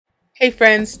Hey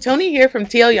friends, Tony here from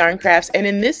TL Yarn Crafts, and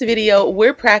in this video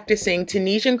we're practicing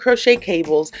Tunisian crochet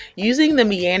cables using the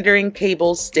Meandering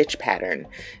Cables stitch pattern.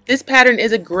 This pattern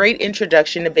is a great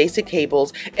introduction to basic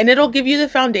cables, and it'll give you the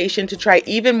foundation to try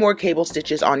even more cable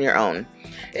stitches on your own.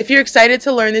 If you're excited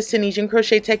to learn this Tunisian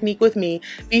crochet technique with me,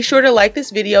 be sure to like this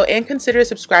video and consider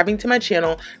subscribing to my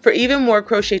channel for even more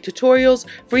crochet tutorials,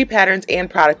 free patterns,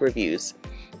 and product reviews.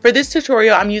 For this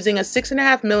tutorial, I'm using a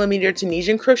 6.5mm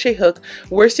Tunisian crochet hook,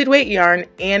 worsted weight yarn,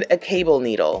 and a cable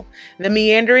needle. The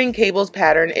Meandering Cables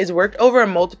pattern is worked over a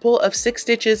multiple of 6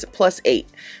 stitches plus 8.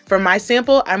 For my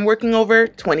sample, I'm working over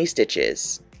 20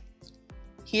 stitches.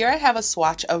 Here I have a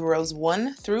swatch of rows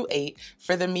 1 through 8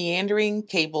 for the Meandering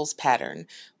Cables pattern.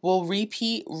 We'll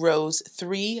repeat rows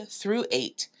 3 through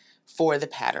 8 for the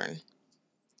pattern.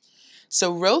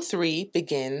 So row 3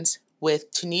 begins with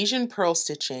Tunisian purl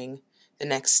stitching the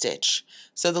next stitch.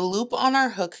 So the loop on our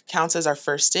hook counts as our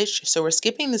first stitch, so we're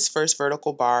skipping this first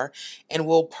vertical bar and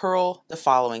we'll purl the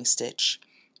following stitch.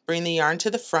 Bring the yarn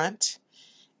to the front,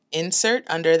 insert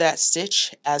under that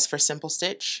stitch as for simple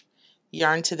stitch,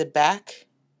 yarn to the back,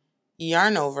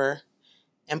 yarn over,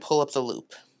 and pull up the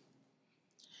loop.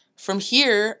 From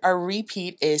here, our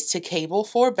repeat is to cable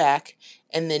 4 back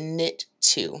and then knit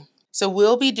 2. So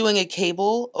we'll be doing a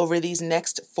cable over these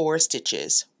next 4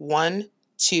 stitches. 1,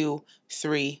 2,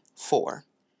 3, 4.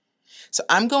 So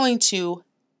I'm going to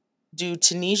do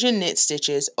Tunisian knit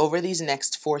stitches over these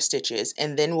next 4 stitches,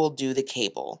 and then we'll do the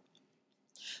cable.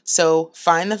 So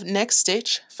find the next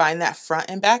stitch, find that front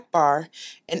and back bar,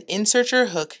 and insert your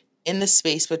hook in the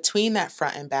space between that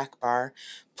front and back bar,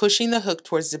 pushing the hook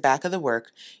towards the back of the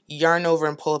work, yarn over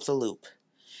and pull up the loop.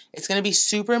 It's going to be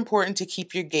super important to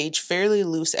keep your gauge fairly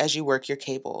loose as you work your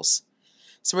cables.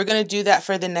 So we're going to do that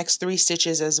for the next 3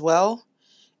 stitches as well.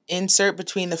 Insert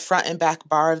between the front and back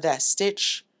bar of that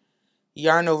stitch,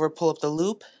 yarn over, pull up the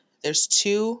loop. There's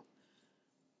 2,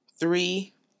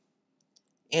 3,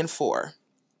 and 4.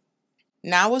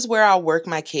 Now is where I'll work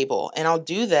my cable, and I'll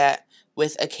do that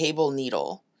with a cable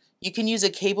needle. You can use a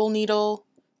cable needle,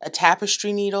 a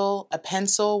tapestry needle, a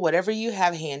pencil, whatever you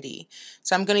have handy.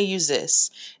 So I'm going to use this.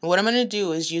 And what I'm going to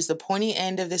do is use the pointy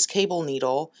end of this cable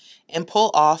needle and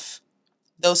pull off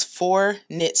those 4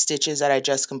 knit stitches that I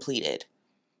just completed.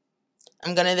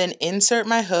 I'm going to then insert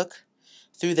my hook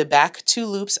through the back 2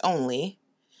 loops only,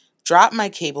 drop my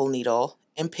cable needle,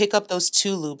 and pick up those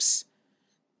 2 loops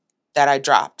that I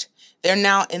dropped. They're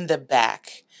now in the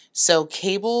back. So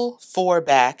cable 4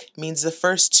 back means the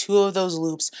first 2 of those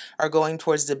loops are going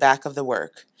towards the back of the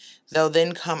work. They'll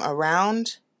then come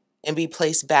around and be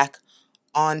placed back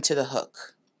onto the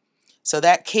hook. So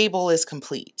that cable is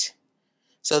complete.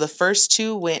 So the first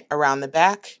 2 went around the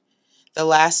back. The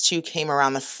last 2 came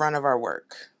around the front of our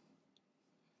work.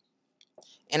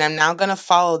 And I'm now going to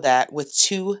follow that with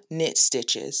 2 knit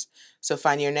stitches. So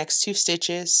find your next 2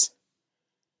 stitches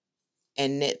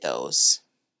and knit those,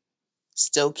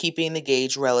 still keeping the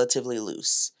gauge relatively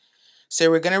loose. So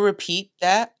we're going to repeat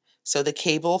that. So the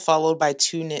cable followed by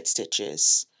 2 knit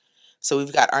stitches. So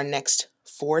we've got our next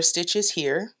 4 stitches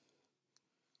here.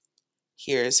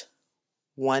 Here's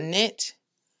 1 knit,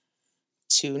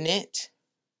 2 knit,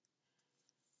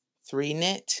 3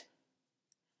 knit,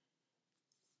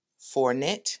 4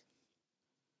 knit.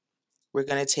 We're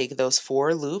going to take those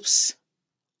 4 loops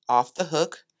off the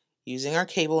hook using our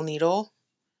cable needle,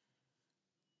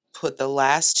 put the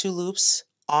last 2 loops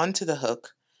onto the hook,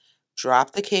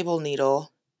 drop the cable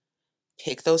needle,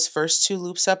 pick those first 2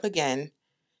 loops up again,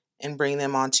 and bring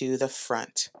them onto the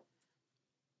front.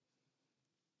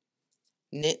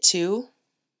 Knit 2,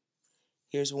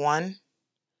 here's 1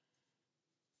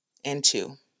 and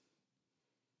 2.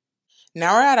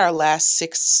 Now we're at our last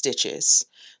 6 stitches.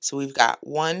 So we've got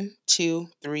 1, 2,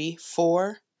 3,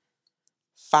 4,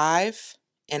 5,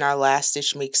 and our last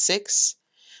stitch makes 6.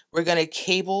 We're going to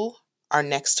cable our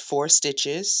next 4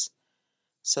 stitches.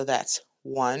 So that's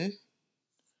 1,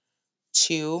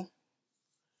 2,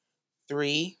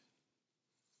 3,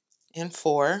 and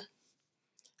 4.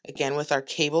 Again, with our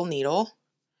cable needle,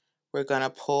 we're going to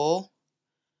pull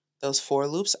those 4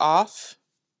 loops off,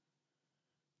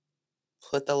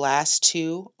 put the last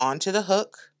 2 onto the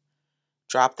hook,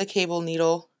 drop the cable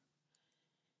needle,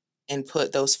 and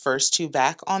put those first 2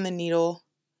 back on the needle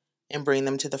and bring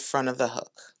them to the front of the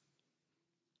hook.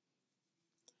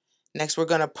 Next, we're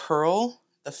going to purl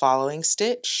the following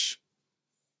stitch,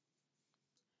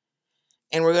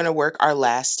 and we're going to work our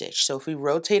last stitch. So if we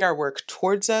rotate our work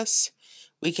towards us,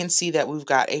 we can see that we've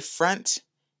got a front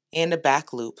and a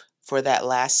back loop for that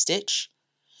last stitch.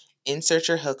 Insert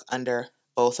your hook under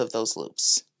both of those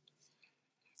loops.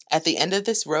 At the end of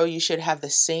this row, you should have the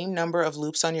same number of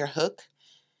loops on your hook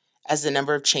as the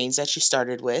number of chains that you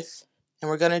started with. And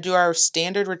we're going to do our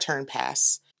standard return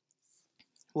pass.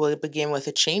 We'll begin with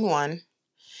a chain 1,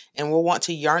 and we'll want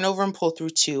to yarn over and pull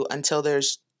through 2 until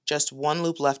there's just 1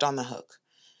 loop left on the hook.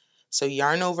 So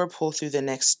yarn over, pull through the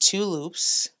next 2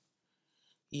 loops,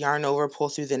 yarn over, pull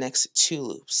through the next 2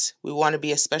 loops. We want to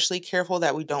be especially careful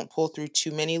that we don't pull through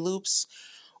too many loops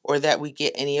or that we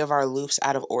get any of our loops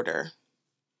out of order.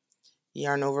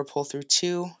 Yarn over, pull through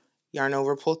 2, yarn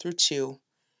over, pull through 2,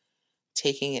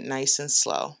 taking it nice and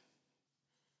slow,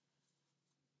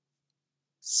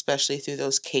 especially through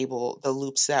those the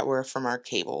loops that were from our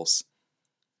cables.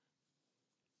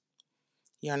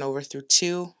 Yarn over through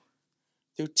 2,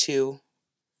 through 2,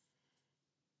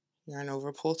 yarn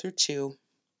over, pull through 2,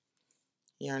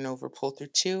 yarn over, pull through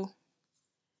 2,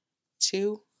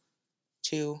 2,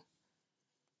 2,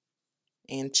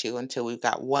 and 2 until we've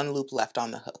got 1 loop left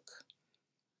on the hook.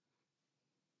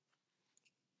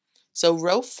 So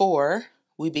row 4,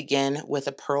 we begin with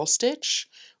a purl stitch.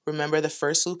 Remember, the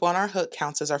first loop on our hook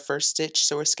counts as our first stitch,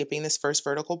 so we're skipping this first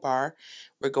vertical bar.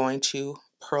 We're going to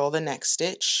purl the next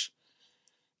stitch,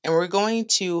 and we're going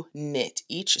to knit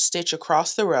each stitch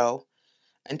across the row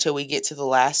until we get to the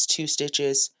last 2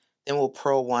 stitches. Then we'll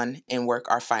purl 1 and work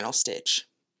our final stitch.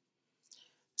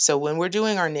 So when we're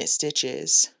doing our knit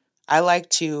stitches, I like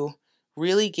to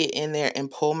really get in there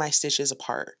and pull my stitches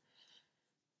apart.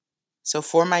 So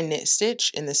for my knit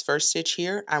stitch, in this first stitch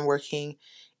here, I'm working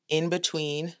in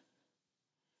between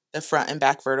the front and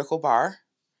back vertical bar.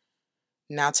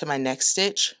 Now to my next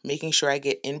stitch, making sure I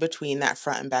get in between that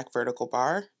front and back vertical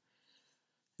bar.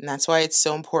 And that's why it's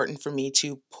so important for me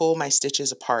to pull my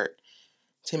stitches apart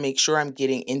to make sure I'm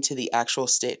getting into the actual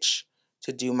stitch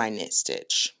to do my knit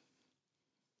stitch.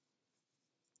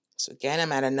 So again,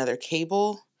 I'm at another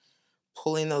cable,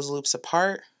 pulling those loops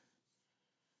apart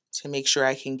to make sure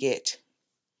I can get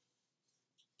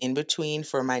in between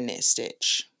for my knit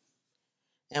stitch.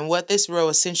 And what this row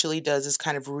essentially does is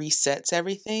kind of resets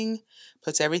everything,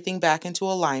 puts everything back into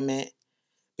alignment,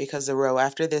 because the row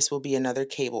after this will be another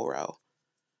cable row.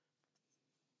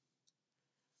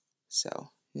 So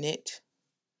knit,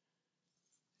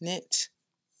 knit,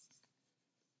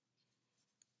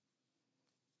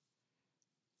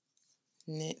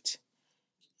 knit,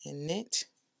 and knit.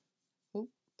 Oop,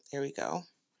 there we go.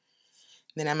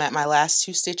 Then I'm at my last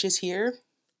 2 stitches here,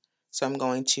 so I'm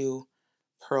going to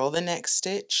purl the next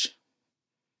stitch,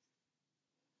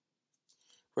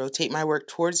 rotate my work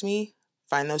towards me,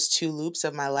 find those 2 loops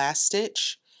of my last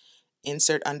stitch,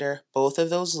 insert under both of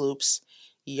those loops,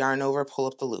 yarn over, pull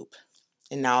up the loop.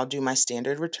 And now I'll do my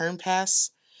standard return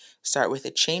pass. Start with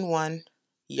a chain 1,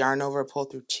 yarn over, pull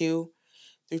through 2,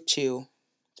 through 2,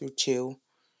 through 2,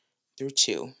 through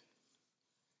 2.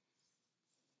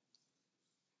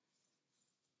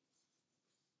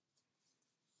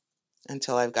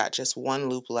 Until I've got just 1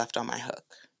 loop left on my hook.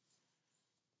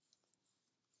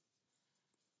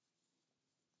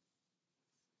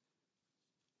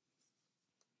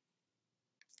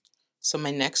 So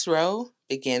my next row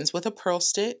begins with a purl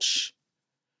stitch.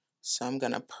 So I'm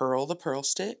going to purl the purl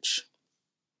stitch.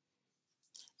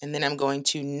 And then I'm going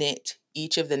to knit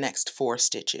each of the next 4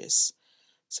 stitches.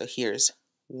 So here's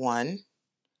 1,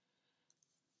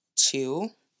 2,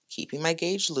 keeping my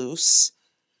gauge loose.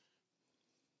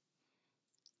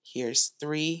 Here's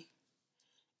 3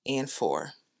 and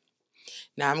 4.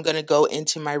 Now I'm going to go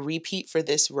into my repeat for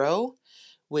this row,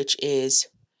 which is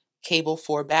cable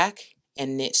 4 back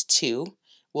and knit 2.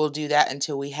 We'll do that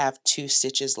until we have 2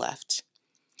 stitches left.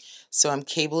 So I'm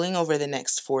cabling over the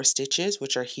next 4 stitches,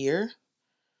 which are here.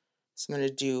 So I'm going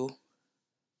to do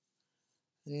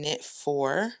knit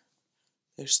 4,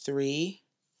 there's 3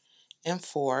 and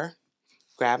 4,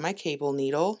 grab my cable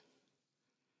needle,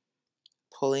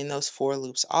 pulling those 4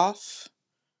 loops off,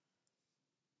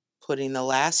 putting the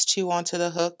last 2 onto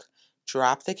the hook,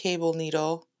 drop the cable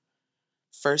needle,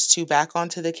 first 2 back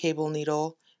onto the cable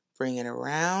needle, bring it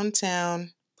around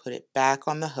town, put it back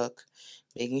on the hook,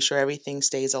 making sure everything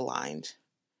stays aligned.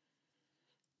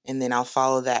 And then I'll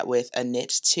follow that with a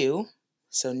knit 2,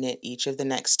 so knit each of the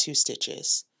next 2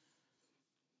 stitches.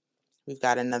 We've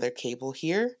got another cable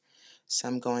here, so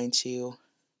I'm going to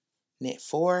knit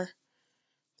 4,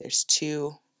 there's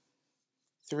 2,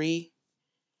 3,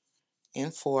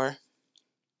 and 4.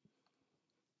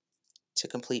 To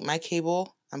complete my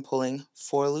cable, I'm pulling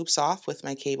 4 loops off with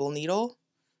my cable needle,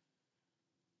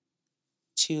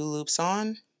 2 loops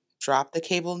on, drop the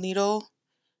cable needle,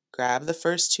 grab the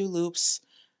first 2 loops,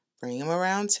 bring them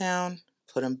around town,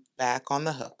 put them back on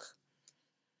the hook.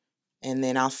 And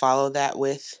then I'll follow that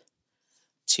with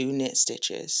 2 knit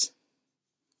stitches.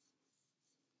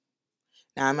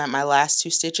 Now I'm at my last 2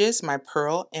 stitches, my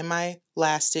purl and my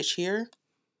last stitch here.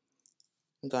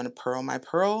 I'm going to purl my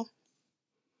purl,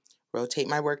 rotate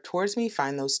my work towards me,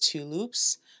 find those 2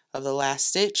 loops of the last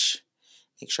stitch.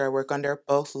 Make sure I work under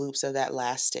both loops of that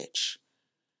last stitch.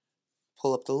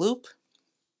 Pull up the loop,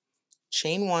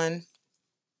 chain 1,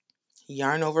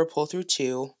 yarn over, pull through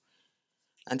 2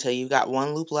 until you've got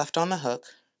 1 loop left on the hook,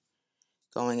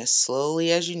 going as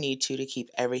slowly as you need to keep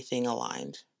everything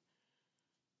aligned.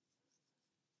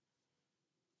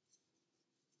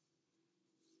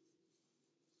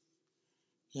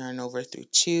 Yarn over through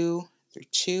 2, through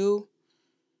 2.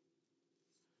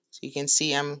 So you can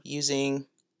see I'm using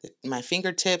my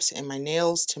fingertips and my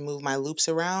nails to move my loops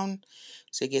around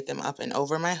to get them up and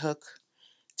over my hook,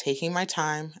 taking my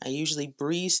time. I usually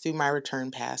breeze through my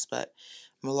return pass, but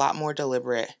I'm a lot more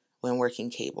deliberate when working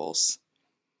cables.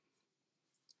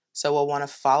 So we'll want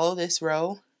to follow this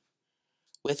row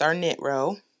with our knit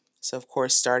row. So of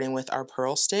course, starting with our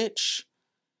purl stitch,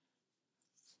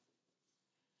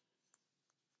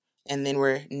 and then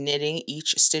we're knitting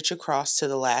each stitch across to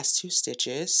the last 2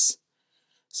 stitches.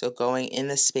 So going in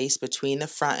the space between the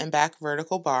front and back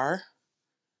vertical bar,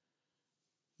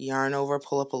 yarn over,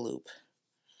 pull up a loop.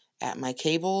 At my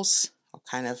cables, I'll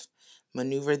kind of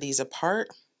maneuver these apart,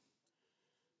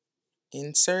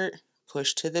 insert,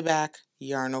 push to the back,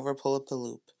 yarn over, pull up the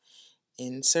loop.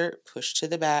 Insert, push to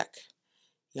the back,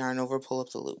 yarn over, pull up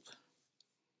the loop.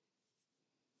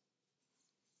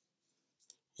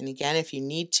 And again, if you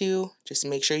need to, just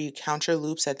make sure you count your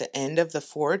loops at the end of the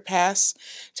forward pass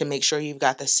to make sure you've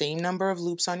got the same number of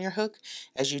loops on your hook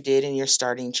as you did in your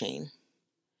starting chain.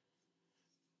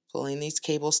 Pulling these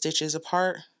cable stitches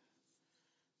apart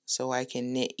so I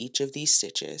can knit each of these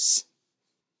stitches.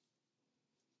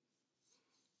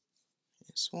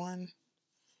 There's one,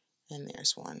 and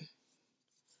there's one.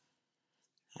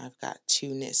 I've got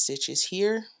 2 knit stitches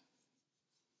here.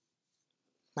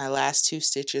 My last 2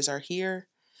 stitches are here,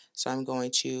 so I'm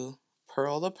going to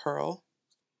purl the purl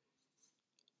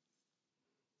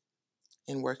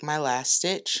and work my last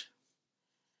stitch,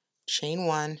 chain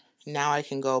 1. Now I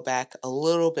can go back a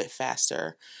little bit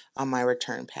faster on my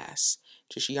return pass,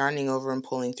 just yarning over and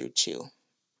pulling through 2.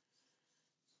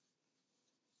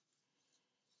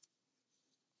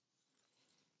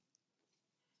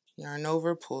 Yarn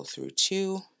over, pull through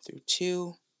 2, through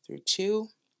 2, through 2,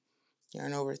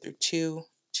 yarn over through 2,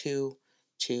 2,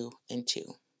 2, and 2.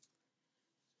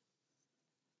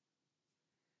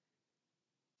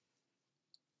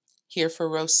 Here for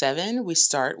row 7, we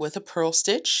start with a purl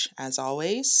stitch, as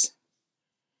always.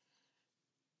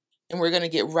 And we're going to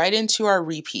get right into our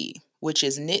repeat, which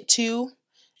is knit 2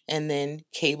 and then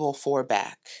cable 4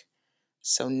 back.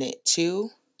 So knit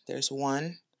 2, there's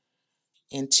 1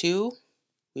 and 2.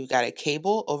 We've got a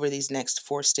cable over these next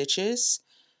 4 stitches.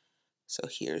 So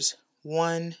here's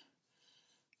 1,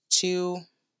 2,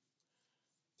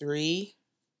 3,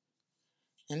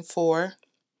 and 4.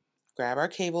 Grab our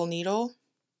cable needle,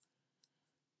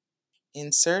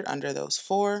 insert under those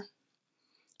 4,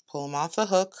 pull them off the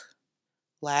hook.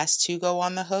 Last 2 go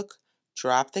on the hook,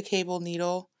 drop the cable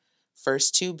needle,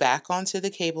 first 2 back onto the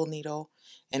cable needle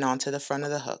and onto the front of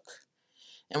the hook.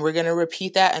 And we're going to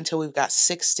repeat that until we've got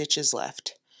 6 stitches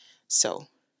left. So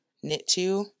knit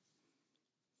 2,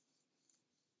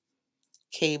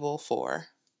 cable 4.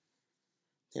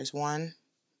 There's 1,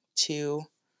 2,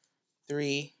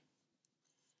 3,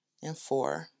 and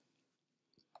 4.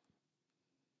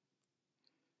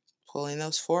 Pulling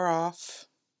those 4 off.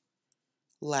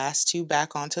 Last 2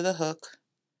 back onto the hook.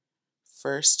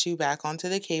 First 2 back onto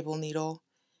the cable needle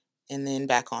and then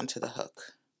back onto the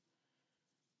hook.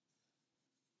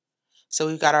 So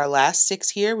we've got our last 6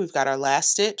 here. We've got our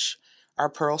last stitch, our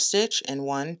purl stitch, and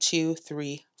 1, 2,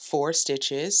 3, 4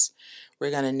 stitches.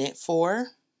 We're going to knit 4,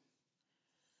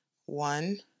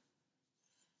 1,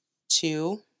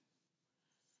 2,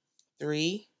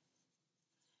 3,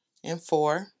 and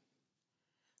 4.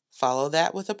 Follow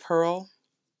that with a purl,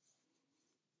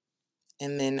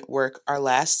 and then work our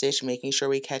last stitch, making sure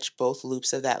we catch both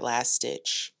loops of that last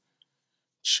stitch.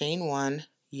 Chain 1,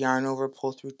 yarn over,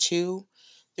 pull through 2,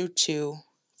 through 2,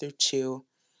 through 2,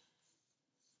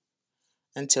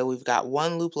 until we've got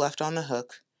 1 loop left on the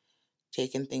hook,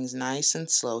 taking things nice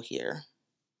and slow here.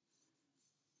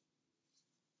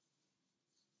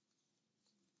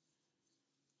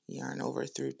 Yarn over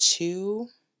through 2,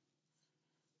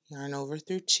 yarn over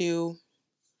through 2,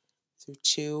 through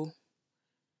 2,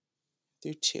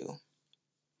 through 2,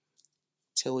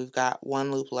 till we've got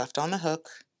 1 loop left on the hook.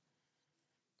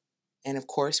 And of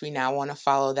course, we now want to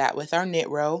follow that with our knit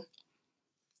row,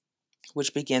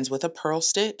 which begins with a purl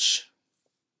stitch.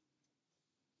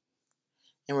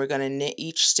 and we're going to knit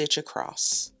each stitch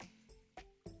across.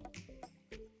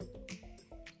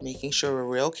 Making sure we're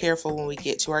real careful when we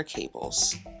get to our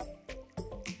cables.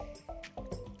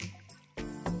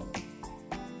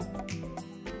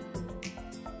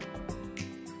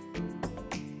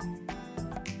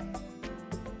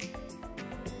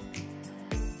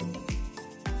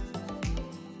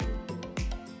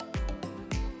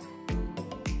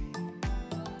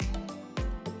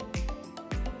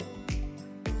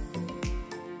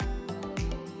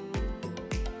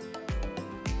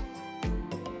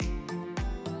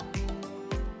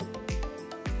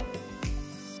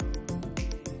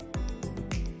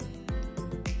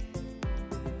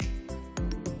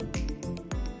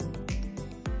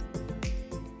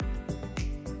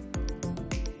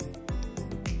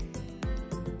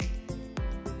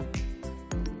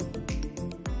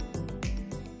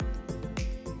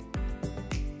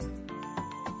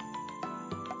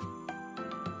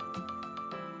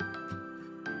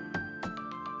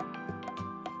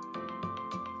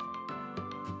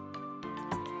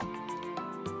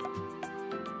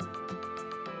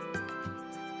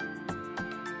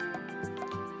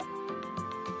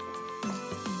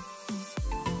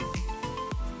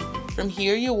 From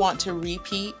here, you'll want to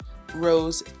repeat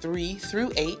rows 3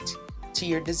 through 8 to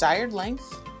your desired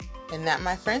length, and that,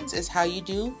 my friends, is how you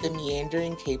do the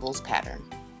Meandering Cables pattern.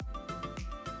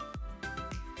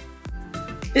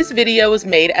 This video was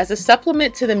made as a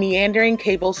supplement to the Meandering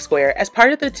Cables square as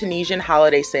part of the Tunisian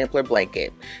Holiday Sampler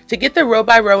Blanket. To get the row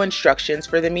by row instructions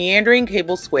for the Meandering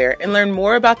Cables square and learn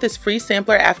more about this free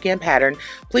sampler Afghan pattern,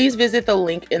 please visit the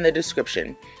link in the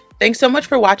description. Thanks so much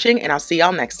for watching, and I'll see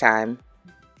y'all next time.